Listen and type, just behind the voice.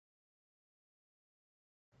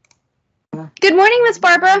Good morning, Miss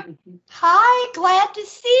Barbara. Hi, glad to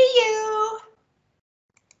see you.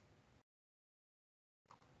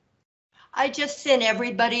 I just sent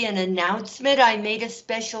everybody an announcement. I made a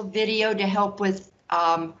special video to help with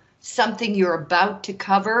something you're about to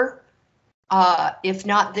cover. If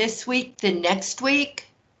not this week, then next week.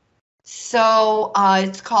 So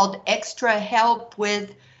it's called Extra Help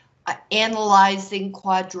with Analyzing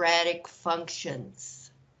Quadratic Functions.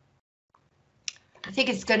 I think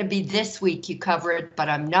it's going to be this week you cover it, but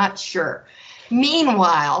I'm not sure.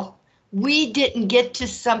 Meanwhile, we didn't get to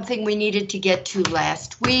something we needed to get to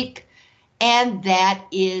last week, and that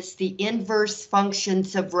is the inverse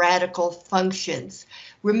functions of radical functions.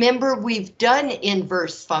 Remember, we've done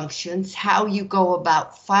inverse functions, how you go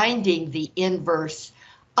about finding the inverse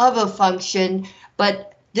of a function,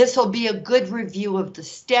 but this will be a good review of the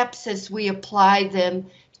steps as we apply them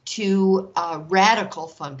to radical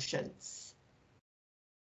functions.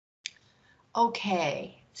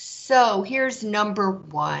 Okay, so here's number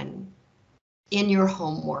 1 in your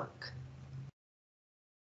homework.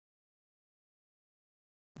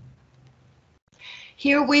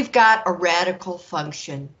 Here we've got a radical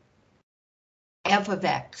function, f of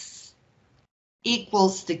x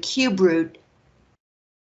equals the cube root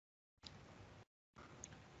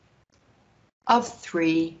of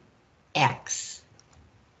 3x.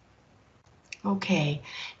 Okay,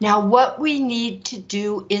 now what we need to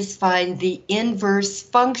do is find the inverse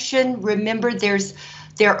function. Remember,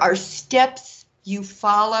 there are steps you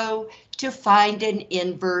follow to find an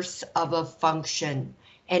inverse of a function,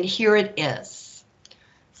 and here it is.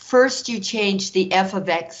 First, you change the f of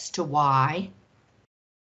x to y.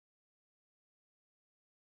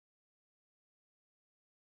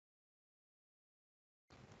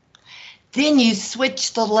 Then you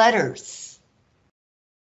switch the letters.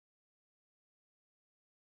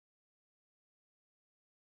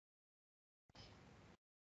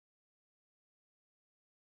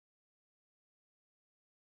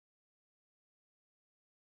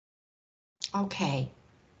 Okay,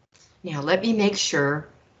 now let me make sure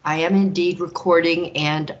I am indeed recording,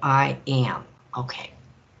 and I am. Okay,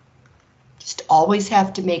 just always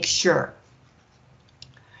have to make sure.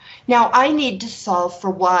 Now I need to solve for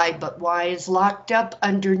y, but y is locked up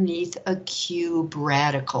underneath a cube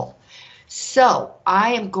radical. So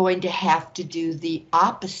I am going to have to do the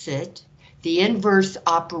opposite, the inverse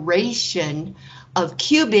operation of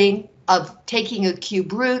cubing, of taking a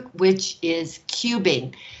cube root, which is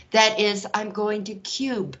cubing. That is, I'm going to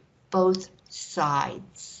cube both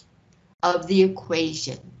sides of the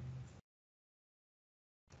equation.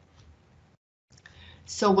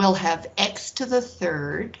 So we'll have x to the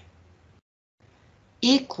third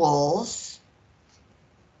equals,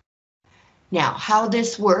 now how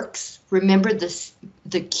this works, remember this,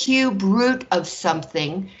 the cube root of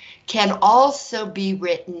something can also be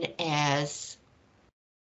written as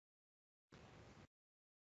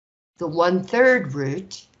the 1/3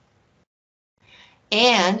 root,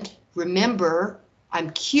 and remember, I'm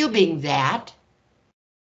cubing that.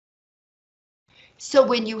 So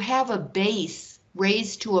when you have a base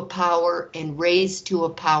raised to a power and raised to a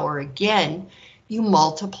power again, you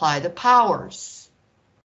multiply the powers.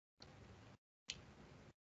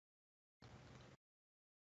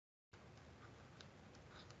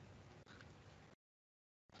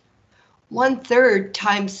 One-third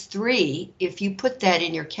times 3, if you put that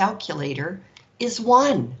in your calculator, is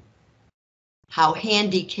 1. How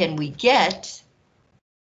handy can we get?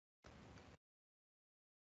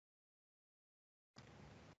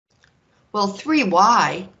 Well,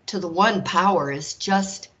 3y to the 1 power is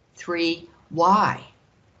just 3y.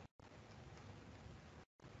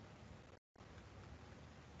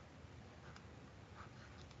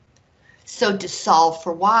 So to solve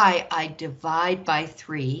for y, I divide by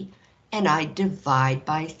 3, and I divide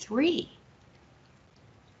by 3.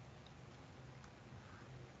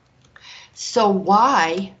 So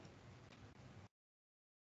y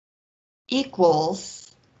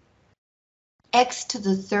equals x to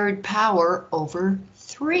the 3rd power over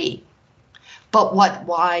 3. But what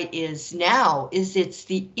y is now is it's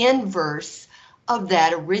the inverse of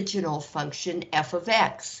that original function f of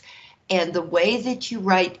x. And the way that you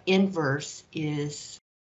write inverse is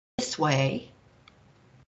this way.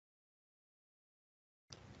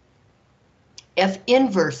 F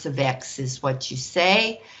inverse of x is what you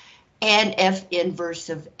say, and f inverse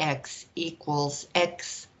of x equals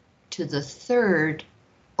x to the 3rd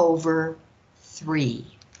over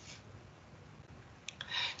 3.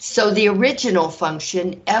 So the original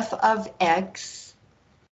function, f of x,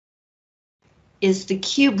 is the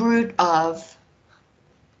cube root of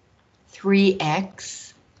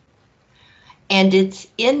 3x, and its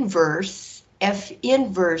inverse, f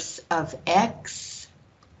inverse of x,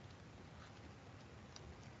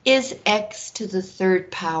 is x to the third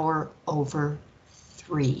power over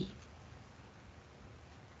 3.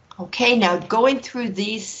 Okay, now going through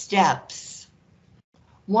these steps,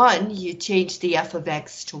 1, you change the f of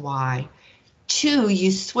x to y. 2,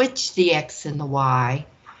 you switch the x and the y.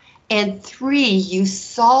 And 3, you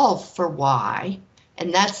solve for y,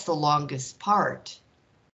 and that's the longest part.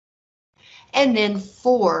 And then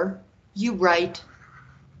 4, you write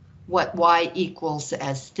what y equals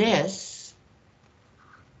as this.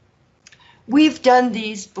 We've done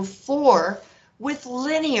these before with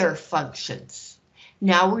linear functions.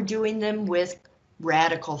 Now we're doing them with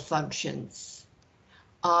radical functions.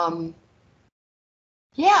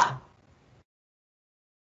 Yeah.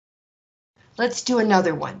 Let's do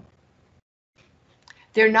another one.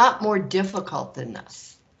 They're not more difficult than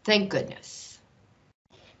this, thank goodness.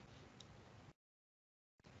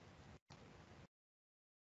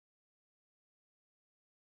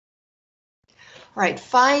 All right,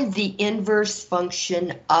 find the inverse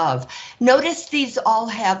function of. Notice these all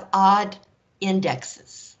have odd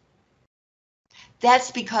indexes.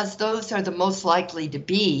 That's because those are the most likely to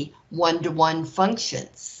be one-to-one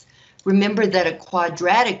functions. Remember that a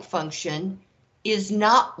quadratic function is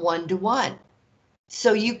not one-to-one.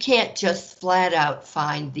 So you can't just flat out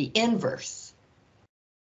find the inverse.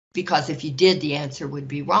 Because if you did, the answer would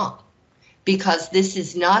be wrong. Because this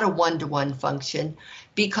is not a one-to-one function,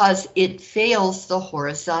 because it fails the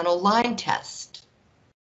horizontal line test.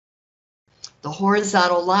 The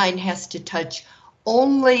horizontal line has to touch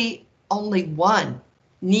only one,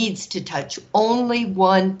 needs to touch only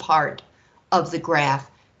one part of the graph,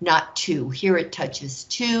 not 2. Here it touches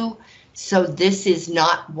 2, so this is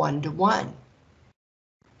not one-to-one.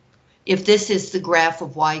 If this is the graph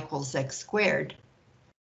of y equals x squared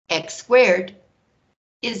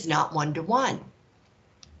is not one-to-one.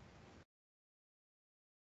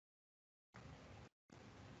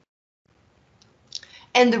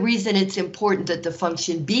 And the reason it's important that the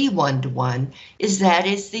function be one-to-one is that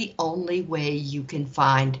is the only way you can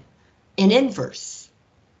find an inverse.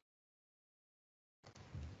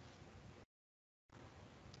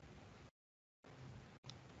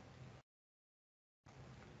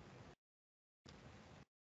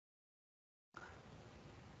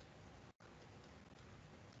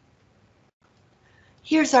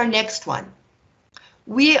 Here's our next one.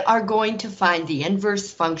 We are going to find the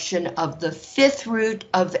inverse function of the 5th root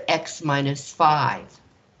of x minus 5.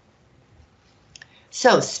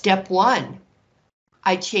 So step 1,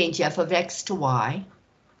 I change f of x to y,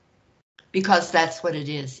 because that's what it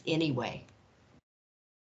is anyway.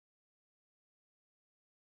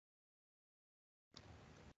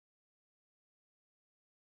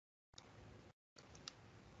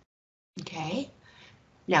 Okay,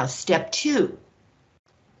 now step 2,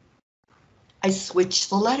 I switch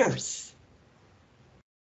the letters.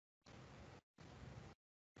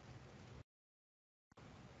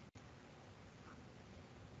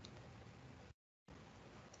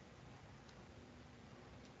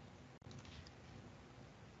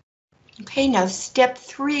 Okay, now step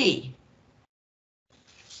 3,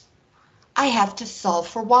 I have to solve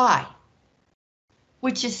for y,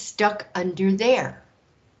 which is stuck under there.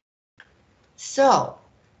 So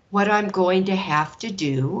what I'm going to have to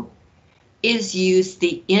do is use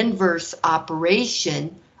the inverse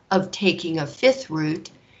operation of taking a 5th root,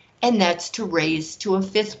 and that's to raise to a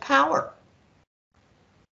 5th power.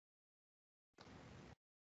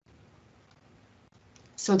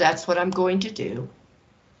 So that's what I'm going to do.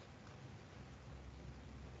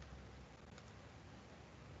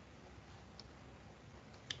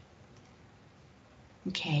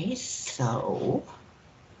 Okay, so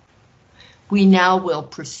we now will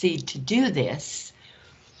proceed to do this.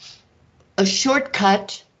 A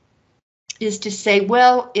shortcut is to say,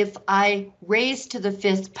 well, if I raise to the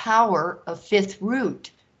 5th power a 5th root,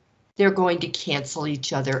 they're going to cancel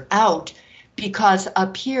each other out, because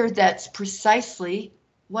up here that's precisely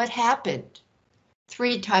what happened.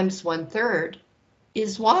 3 times 1/3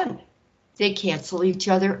 is 1. They cancel each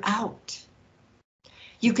other out.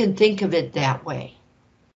 You can think of it that way.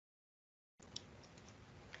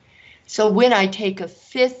 So when I take a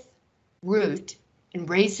 5th root and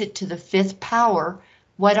raise it to the 5th power,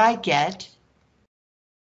 what I get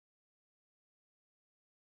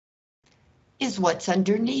is what's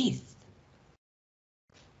underneath.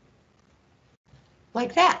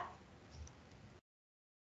 Like that.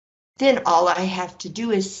 Then all I have to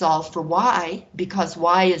do is solve for y, because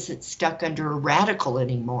y isn't stuck under a radical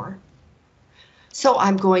anymore. So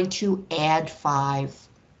I'm going to add 5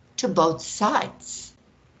 to both sides.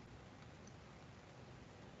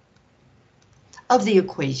 of the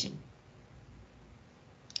equation.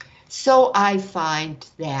 So I find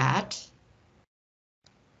that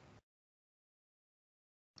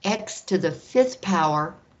x to the 5th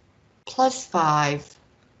power plus 5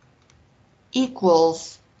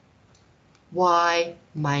 equals y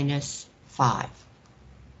minus 5.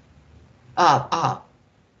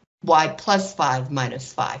 Y plus 5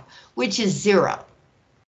 minus 5, which is 0.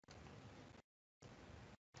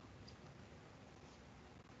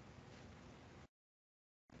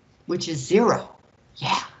 Which is 0.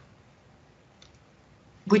 Yeah.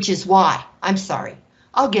 Which is y. I'm sorry.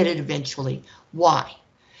 I'll get it eventually. Y.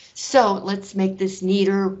 So let's make this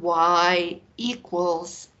neater. Y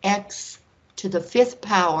equals x to the 5th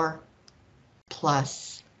power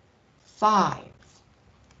plus 5.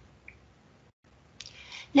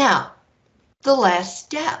 Now, the last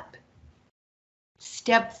step.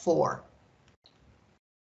 Step 4.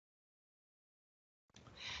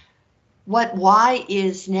 What y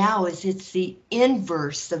is now is it's the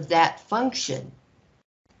inverse of that function.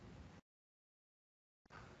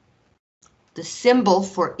 The symbol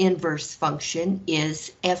for inverse function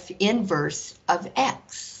is f inverse of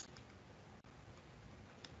x.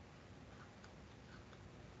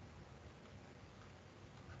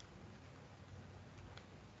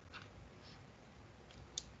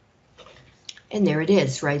 And there it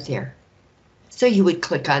is right there. So you would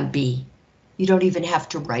click on B. You don't even have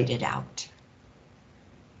to write it out.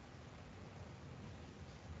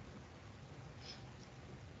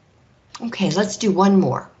 Okay, let's do one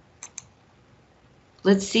more.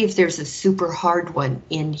 Let's see if there's a super hard one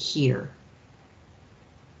in here.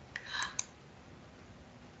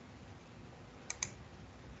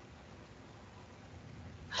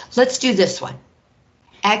 Let's do this one.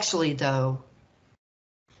 Actually, though,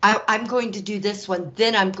 I'm going to do this one,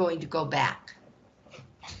 then I'm going to go back.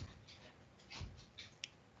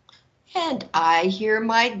 And I hear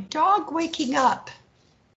my dog waking up.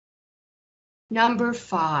 Number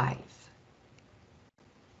 5.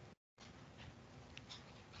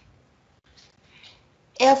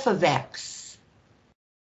 F of x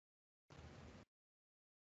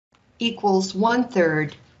equals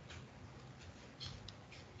 1/3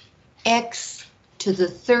 x to the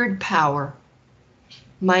 3rd power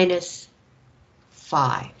minus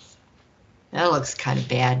 5. That looks kind of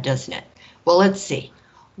bad, doesn't it? Well, let's see.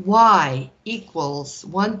 Y equals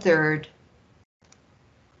 1/3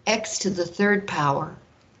 x to the 3rd power.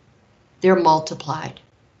 They're multiplied.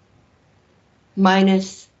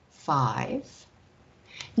 Minus 5.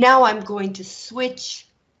 Now I'm going to switch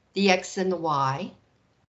the x and the y.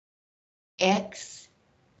 X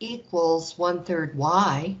equals 1/3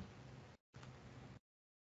 y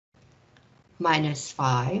minus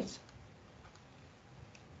 5.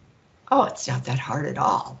 Oh, it's not that hard at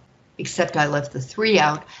all, except I left the 3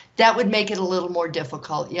 out. That would make it a little more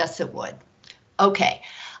difficult. Yes, it would. Okay,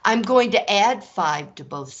 I'm going to add 5 to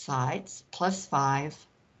both sides, plus 5,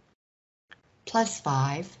 plus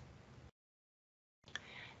 5.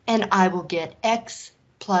 And I will get x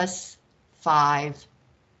plus 5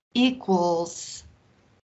 equals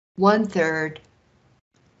 1/3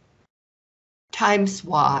 times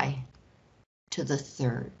y to the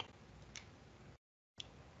 3rd.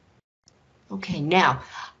 Okay, now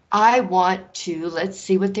I want to, let's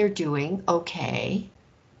see what they're doing. Okay.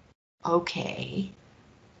 Okay.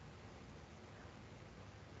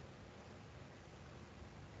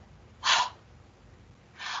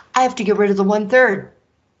 I have to get rid of the 1/3.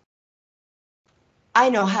 I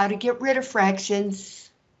know how to get rid of fractions.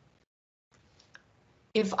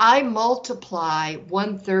 If I multiply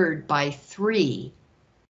 1/3 by 3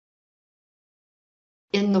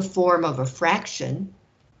 in the form of a fraction,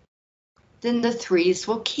 then the 3's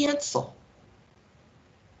will cancel.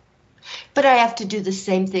 But I have to do the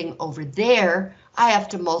same thing over there. I have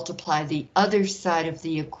to multiply the other side of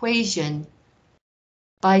the equation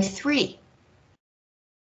by 3.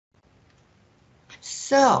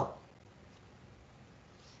 So,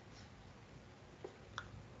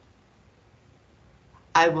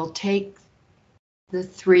 I will take the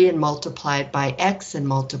 3 and multiply it by x and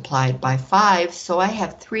multiply it by 5, so I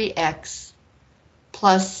have 3x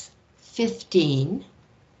plus 15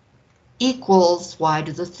 equals y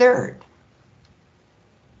to the 3rd.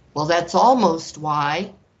 Well, that's almost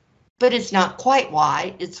y, but it's not quite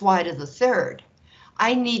y, it's y to the 3rd.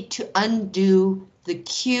 I need to undo the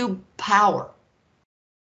cube power.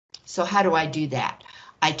 So how do I do that?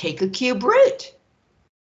 I take a cube root.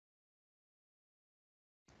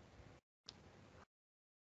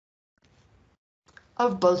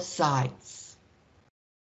 Of both sides.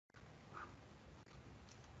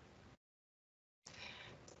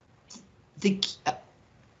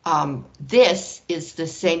 This is the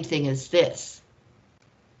same thing as this.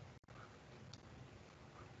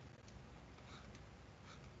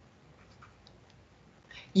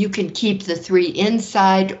 You can keep the 3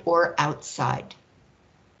 inside or outside.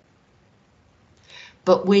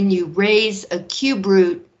 But when you raise a cube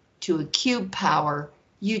root to a cube power,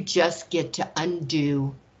 you just get to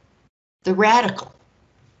undo the radical.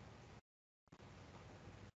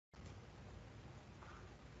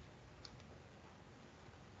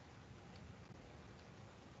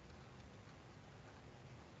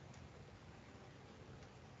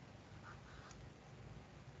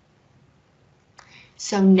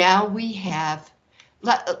 So now we have,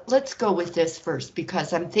 let's go with this first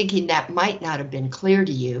because I'm thinking that might not have been clear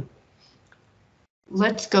to you.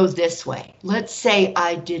 Let's go this way. Let's say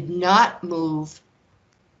I did not move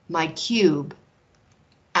my cube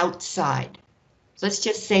outside. Let's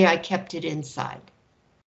just say I kept it inside.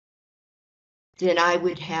 Then I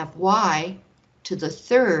would have y to the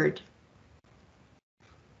 3rd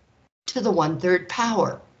to the 1/3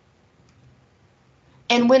 power.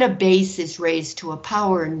 And when a base is raised to a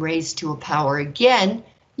power and raised to a power again,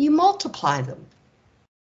 you multiply them.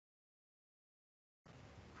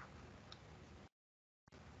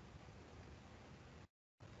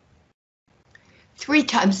 Three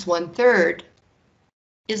times 1/3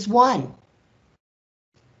 is 1.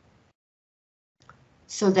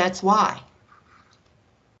 So that's y.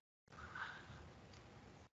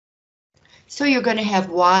 So you're going to have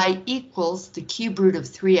y equals the cube root of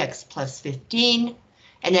 3x plus 15.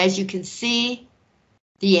 And as you can see,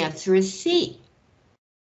 the answer is C.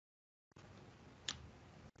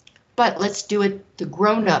 But let's do it the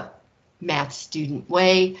grown-up math student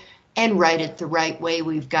way and write it the right way.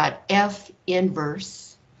 We've got f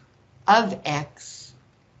inverse of x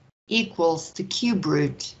equals the cube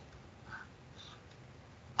root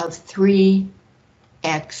of 3x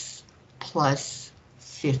plus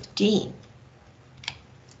 15.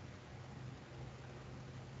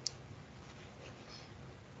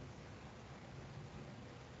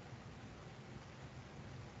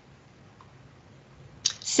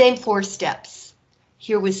 Same 4 steps.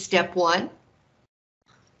 Here was step 1.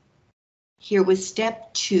 Here was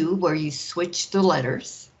step 2, where you switch the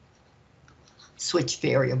letters, switch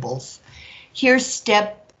variables. Here's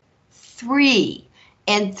step 3,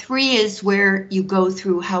 and 3 is where you go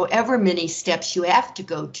through however many steps you have to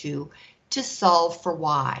go to solve for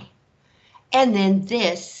y. And then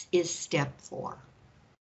this is step 4.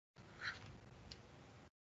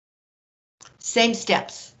 Same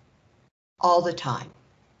steps all the time.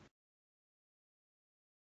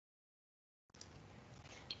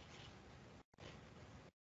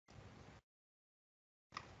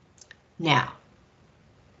 Now,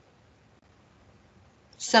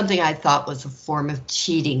 something I thought was a form of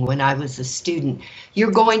cheating when I was a student.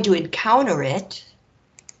 You're going to encounter it.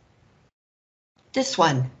 This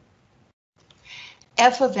one.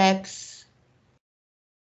 F of x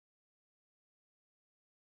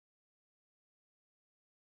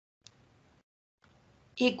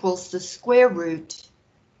equals the square root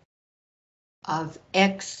of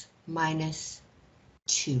x minus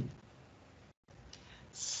 2.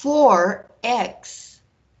 For x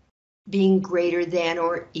being greater than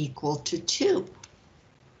or equal to 2.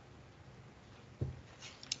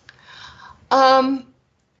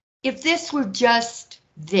 If this were just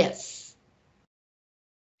this,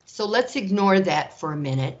 so let's ignore that for a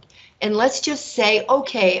minute, and let's just say,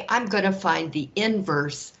 okay, I'm going to find the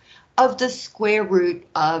inverse of the square root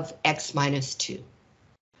of x minus 2.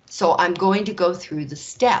 So I'm going to go through the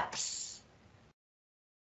steps.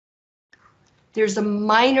 There's a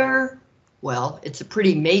minor, well, it's a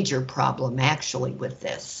pretty major problem actually with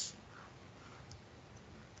this.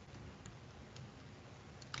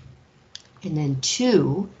 And then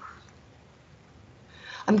 2,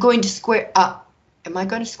 I'm going to square up. Am I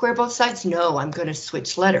going to square both sides? No, I'm going to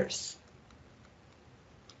switch letters.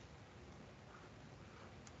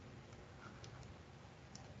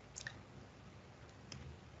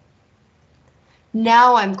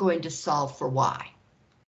 Now I'm going to solve for y.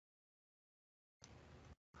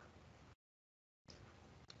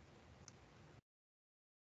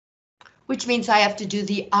 Which means I have to do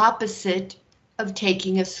the opposite of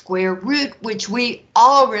taking a square root, which we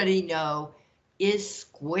already know is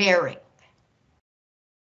squaring.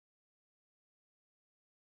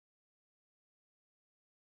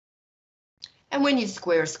 And when you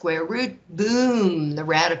square square root, boom, the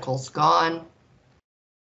radical's gone.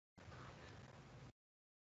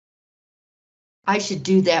 I should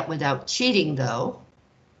do that without cheating, though.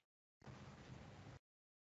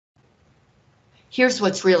 Here's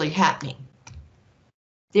what's really happening.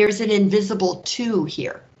 There's an invisible 2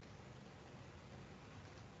 here.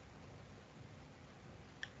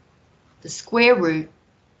 the square root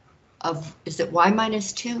of, is it y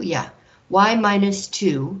minus 2? Yeah, y minus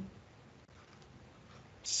 2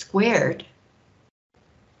 squared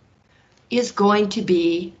is going to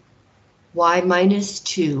be y minus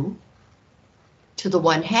 2 to the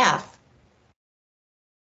 1/2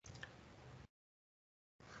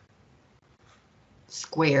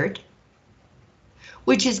 squared,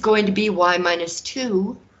 which is going to be y minus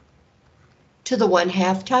 2 to the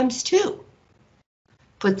 1/2 times 2.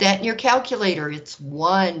 Put that in your calculator, it's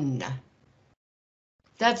 1.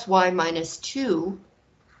 That's y minus 2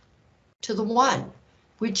 to the 1,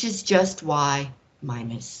 which is just y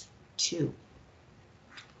minus 2.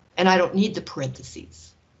 And I don't need the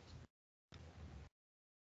parentheses.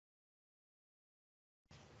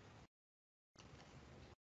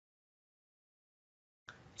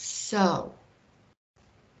 So,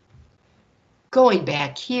 going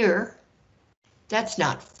back here, that's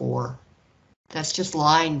not 4. That's just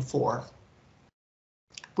line 4.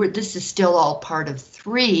 Where this is still all part of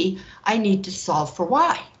 3, I need to solve for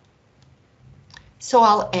y. So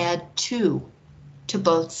I'll add 2 to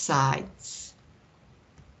both sides.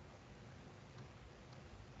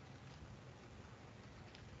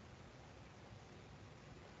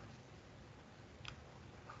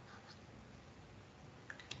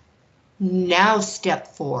 Now step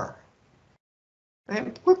 4.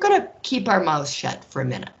 We're going to keep our mouth shut for a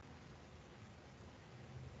minute.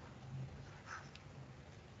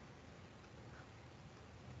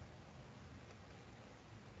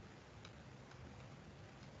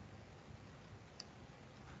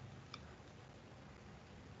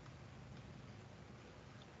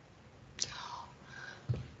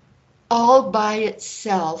 All by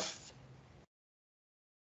itself,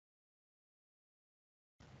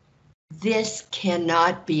 this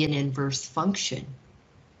cannot be an inverse function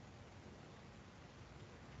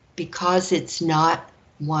because it's not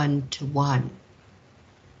 1-to-1.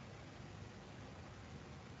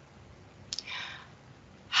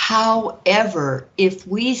 However, if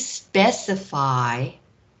we specify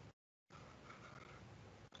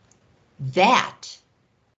that,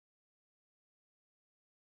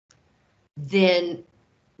 then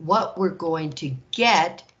what we're going to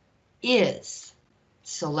get is,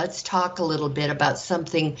 so let's talk a little bit about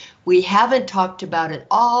something we haven't talked about at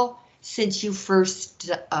all since you first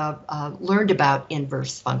learned about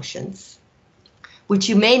inverse functions, which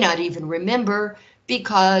you may not even remember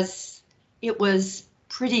because it was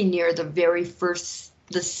pretty near the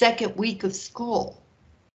second week of school.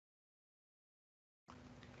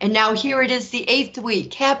 And now here it is, the 8th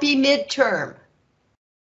week. Happy midterm.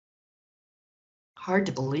 Hard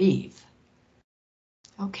to believe.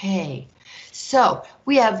 Okay, so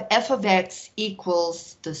we have f of x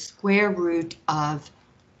equals the square root of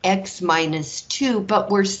x minus 2,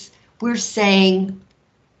 but we're saying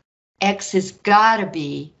x has got to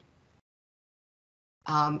be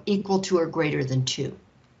equal to or greater than 2.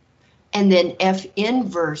 And then f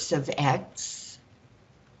inverse of x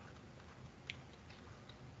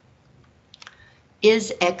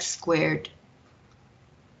is x squared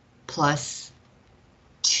plus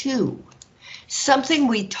 2. Something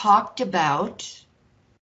we talked about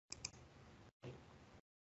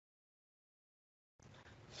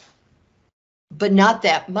but not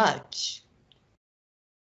that much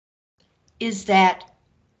is that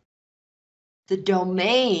the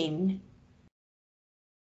domain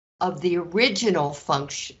of the original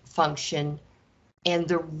function and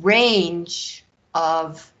the range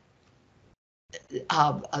of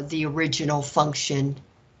the original function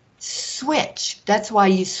switch. That's why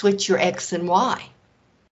you switch your x and y.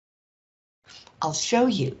 I'll show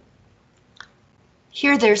you.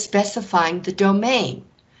 Here they're specifying the domain,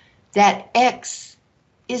 that x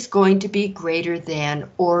is going to be greater than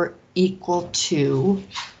or equal to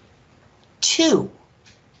 2.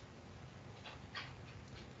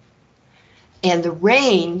 And the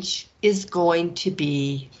range is going to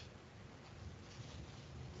be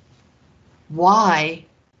y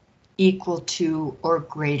equal to or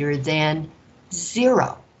greater than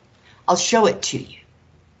 0. I'll show it to you.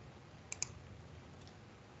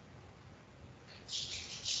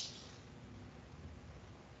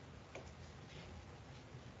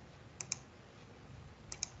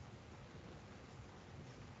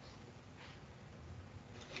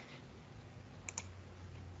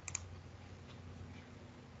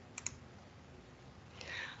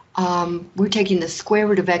 We're taking the square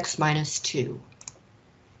root of x minus 2.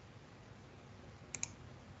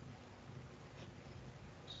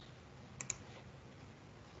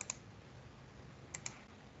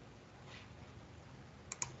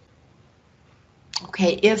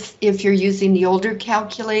 Okay, if you're using the older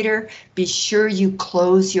calculator, be sure you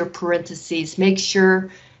close your parentheses. Make sure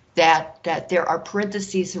that there are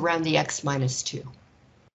parentheses around the x minus 2.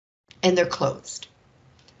 And they're closed.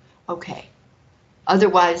 Okay.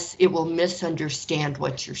 Otherwise, it will misunderstand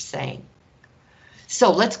what you're saying.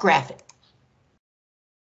 So let's graph it.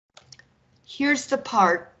 Here's the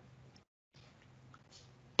part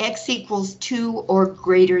x equals 2 or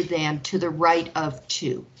greater than to the right of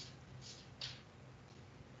 2.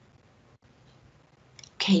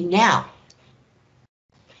 Okay, now.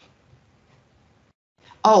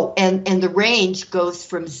 Oh, and the range goes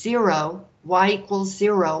from 0, y equals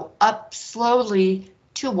 0, up slowly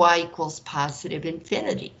to y equals positive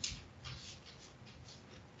infinity.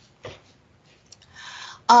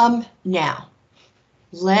 Now,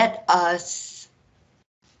 let us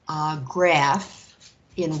graph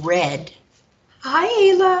in red. Hi,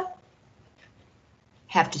 Ayla.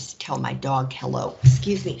 Have to tell my dog hello.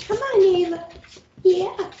 Excuse me. Come on, Ayla.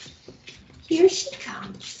 Yeah. Here she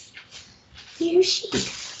comes. Here she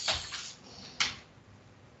is.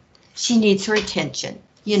 She needs her attention.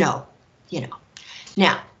 You know.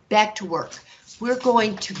 Now, back to work. We're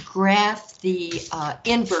going to graph the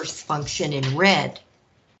inverse function in red.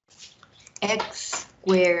 X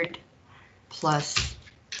squared plus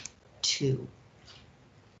 2.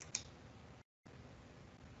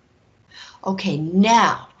 Okay,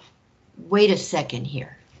 now, wait a second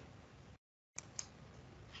here.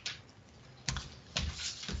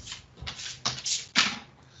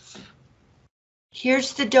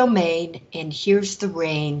 Here's the domain and here's the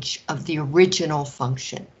range of the original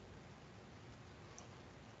function.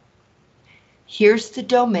 Here's the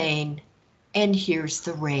domain and here's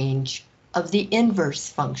the range of the inverse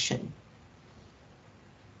function.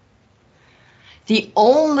 The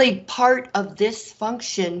only part of this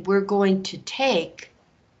function we're going to take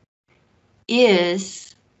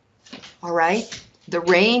is, all right, the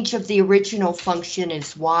range of the original function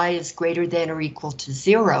is y is greater than or equal to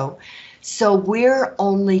 0. So we're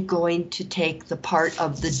only going to take the part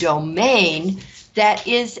of the domain that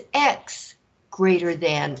is x greater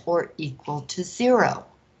than or equal to 0.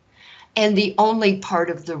 And the only part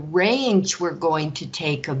of the range we're going to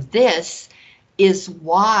take of this is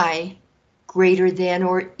y greater than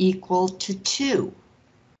or equal to 2.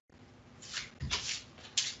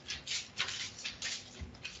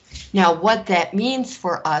 Now, what that means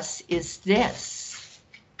for us is this.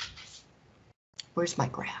 Where's my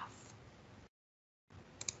graph?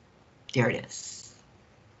 There it is.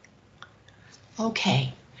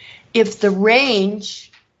 Okay, if the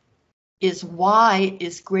range is y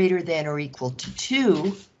is greater than or equal to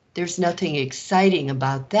 2, there's nothing exciting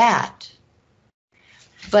about that.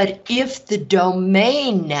 But if the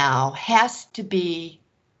domain now has to be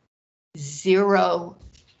 0,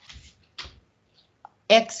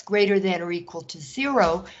 x greater than or equal to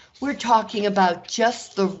 0, we're talking about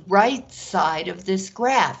just the right side of this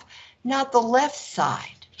graph, not the left side.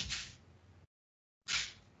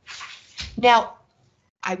 Now,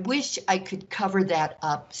 I wish I could cover that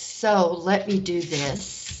up, so let me do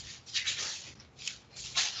this.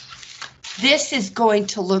 This is going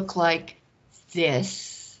to look like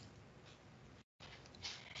this.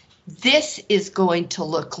 This is going to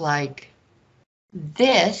look like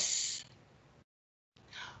this.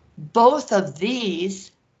 Both of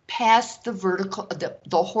these pass the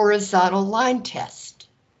the horizontal line test,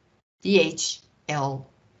 the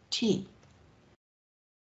HLT.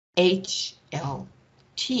 HLT.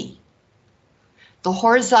 The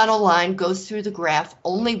horizontal line goes through the graph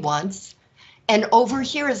only once, and over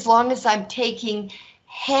here, as long as I'm taking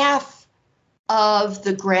half of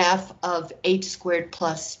the graph of h squared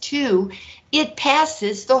plus 2, it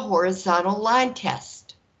passes the horizontal line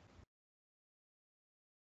test.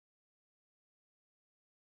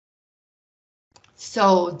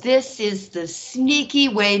 So this is the sneaky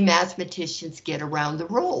way mathematicians get around the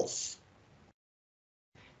rules.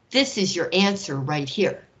 This is your answer right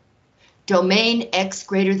here. Domain x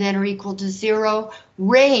greater than or equal to 0,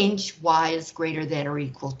 range y is greater than or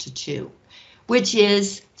equal to 2, which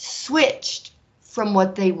is switched from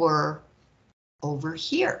what they were over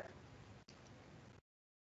here.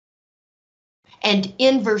 And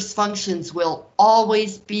inverse functions will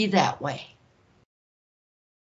always be that way.